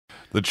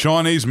The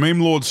Chinese meme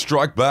lords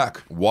strike back.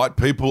 White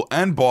people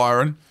and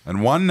Byron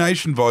and One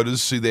Nation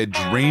voters see their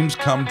dreams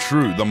come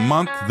true. The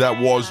month that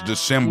was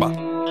December.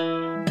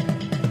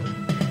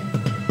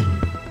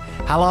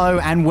 Hello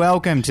and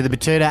welcome to the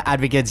Batuta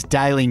Advocates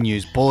Daily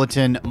News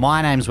Bulletin.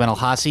 My name's Wendell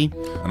Hussey.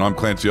 And I'm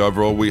Clancy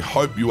Overall. We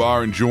hope you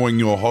are enjoying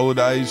your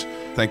holidays.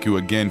 Thank you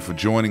again for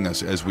joining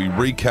us as we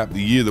recap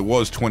the year that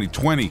was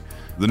 2020.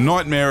 The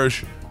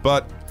nightmarish,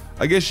 but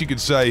I guess you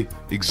could say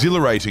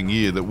exhilarating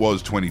year that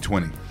was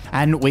 2020.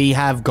 And we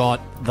have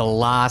got the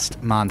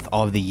last month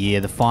of the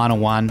year, the final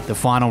one, the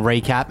final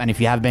recap. And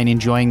if you have been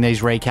enjoying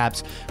these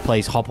recaps,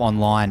 please hop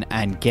online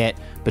and get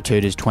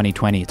Batuta's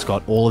 2020. It's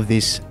got all of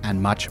this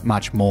and much,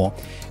 much more.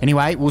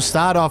 Anyway, we'll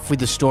start off with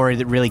the story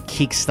that really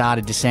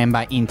kick-started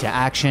December into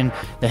action.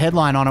 The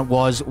headline on it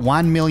was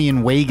 1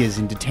 million Uyghurs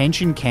in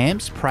detention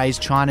camps praise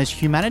China's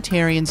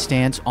humanitarian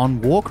stance on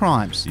war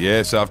crimes.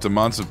 Yes, after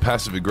months of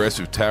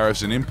passive-aggressive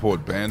tariffs and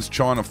import bans,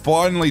 China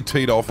finally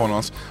teed off on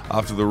us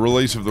after the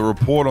release of the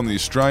report on the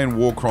Australian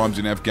war crimes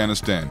in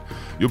Afghanistan.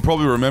 You'll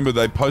probably remember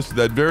they posted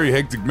that very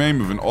hectic meme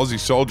of an Aussie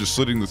soldier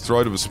slitting the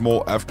throat of a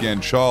small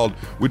Afghan child,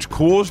 which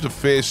caused a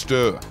fair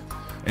stir.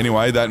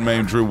 Anyway, that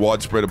meme drew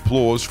widespread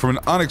applause from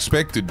an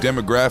unexpected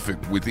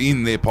demographic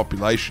within their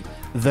population.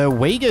 The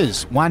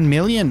Uyghurs, 1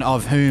 million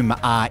of whom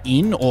are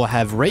in or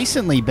have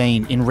recently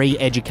been in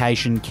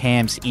re-education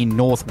camps in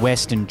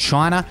northwestern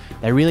China,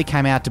 they really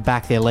came out to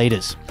back their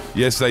leaders.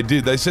 Yes, they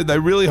did. They said they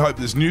really hope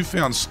this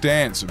newfound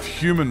stance of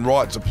human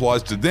rights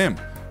applies to them,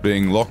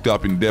 being locked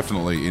up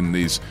indefinitely in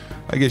these,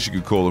 I guess you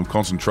could call them,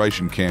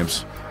 concentration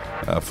camps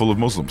full of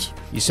Muslims.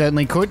 You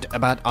certainly could,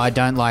 but I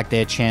don't like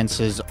their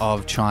chances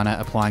of China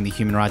applying the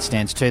human rights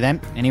stance to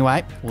them.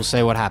 Anyway, we'll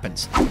see what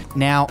happens.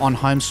 Now, on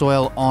home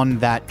soil, on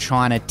that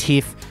China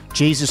tiff,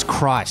 Jesus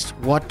Christ,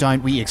 what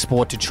don't we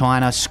export to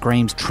China,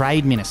 screams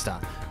Trade Minister,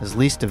 as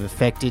list of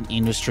affected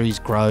industries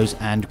grows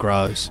and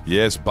grows.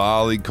 Yes,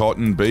 barley,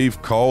 cotton,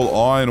 beef, coal,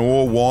 iron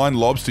ore, wine,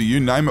 lobster, you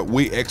name it,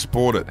 we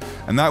export it.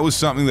 And that was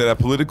something that our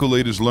political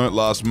leaders learnt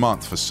last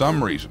month for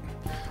some reason.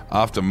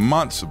 After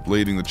months of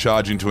leading the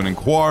charge into an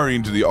inquiry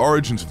into the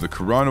origins of the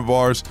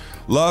coronavirus,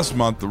 last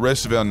month the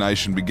rest of our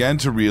nation began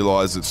to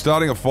realise that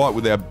starting a fight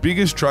with our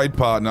biggest trade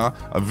partner,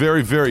 a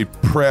very, very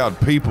proud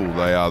people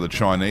they are, the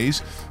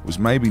Chinese, was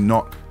maybe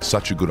not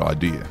such a good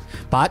idea.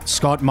 But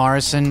Scott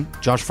Morrison,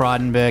 Josh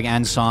Frydenberg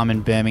and Simon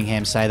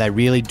Birmingham say they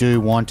really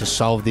do want to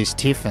solve this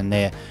tiff and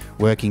they're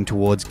working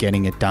towards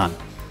getting it done.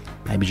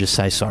 Maybe just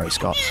say sorry,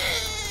 Scott.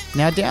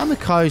 Now, down the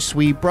coast,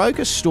 we broke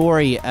a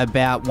story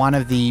about one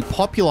of the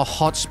popular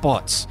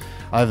hotspots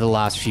over the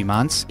last few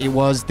months. It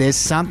was "There's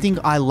something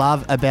I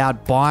love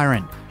about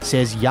Byron,"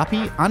 says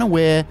Yuppie,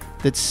 unaware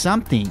that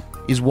something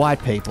is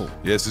white people.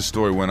 Yes, this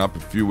story went up a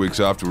few weeks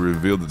after we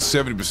revealed that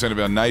 70% of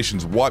our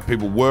nation's white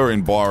people were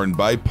in Byron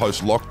Bay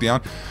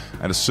post-lockdown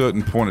at a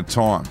certain point of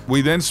time.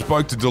 We then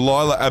spoke to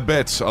Delilah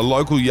Abetz, a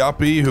local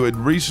yuppie who had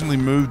recently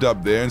moved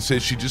up there and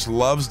says she just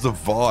loves the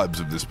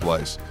vibes of this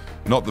place.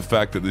 Not the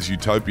fact that this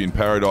utopian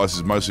paradise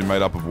is mostly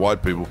made up of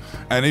white people,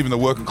 and even the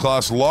working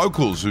class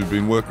locals who've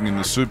been working in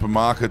the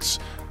supermarkets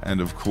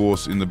and of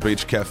course in the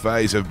beach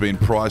cafes have been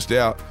priced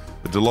out.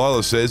 But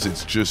Delilah says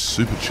it's just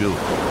super chill.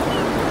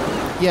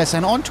 Yes,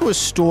 and onto a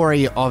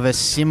story of a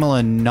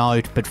similar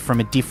note, but from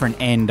a different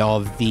end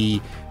of the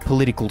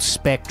political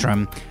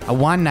spectrum. A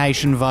One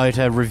Nation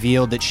voter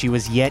revealed that she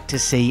was yet to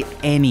see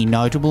any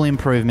notable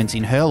improvements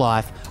in her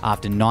life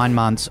after 9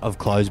 months of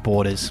closed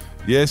borders.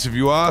 Yes, if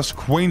you ask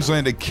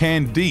Queenslander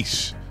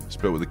Candice,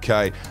 spelled with a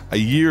K, a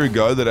year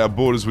ago that our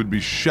borders would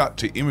be shut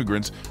to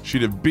immigrants,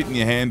 she'd have bitten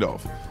your hand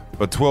off.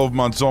 But 12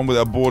 months on with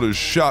our borders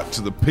shut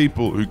to the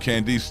people who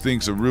Candice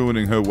thinks are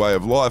ruining her way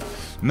of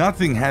life,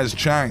 nothing has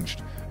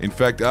changed. In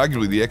fact,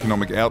 arguably the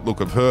economic outlook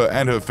of her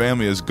and her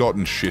family has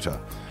gotten shitter.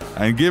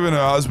 And given her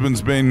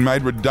husband's been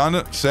made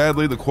redundant,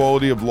 sadly the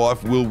quality of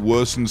life will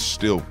worsen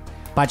still.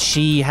 But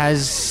she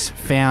has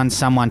found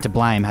someone to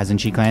blame, hasn't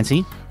she,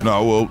 Clancy?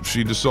 No, well,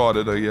 she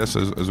decided, I guess,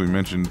 as we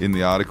mentioned in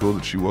the article,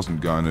 that she wasn't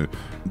going to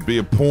be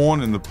a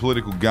pawn in the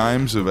political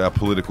games of our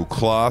political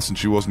class, and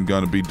she wasn't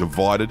going to be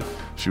divided.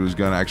 She was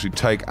going to actually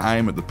take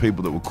aim at the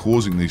people that were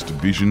causing these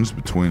divisions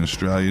between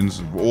Australians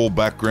of all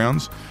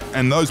backgrounds.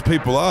 And those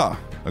people are,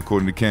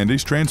 according to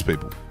Candice, trans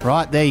people.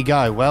 Right, there you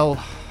go. Well,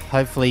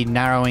 hopefully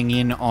narrowing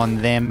in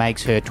on them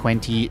makes her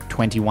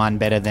 2021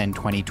 better than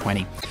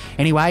 2020.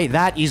 Anyway,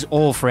 that is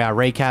all for our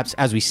recaps.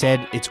 As we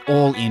said, it's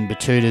all in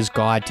Batuta's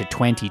Guide to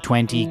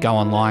 2020. Go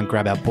online,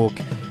 grab our book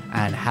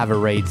and have a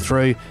read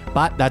through.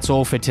 But that's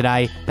all for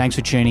today. Thanks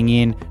for tuning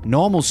in.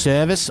 Normal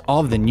service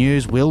of the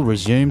news will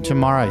resume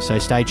tomorrow, so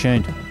stay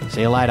tuned.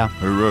 See you later.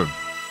 Hooroo.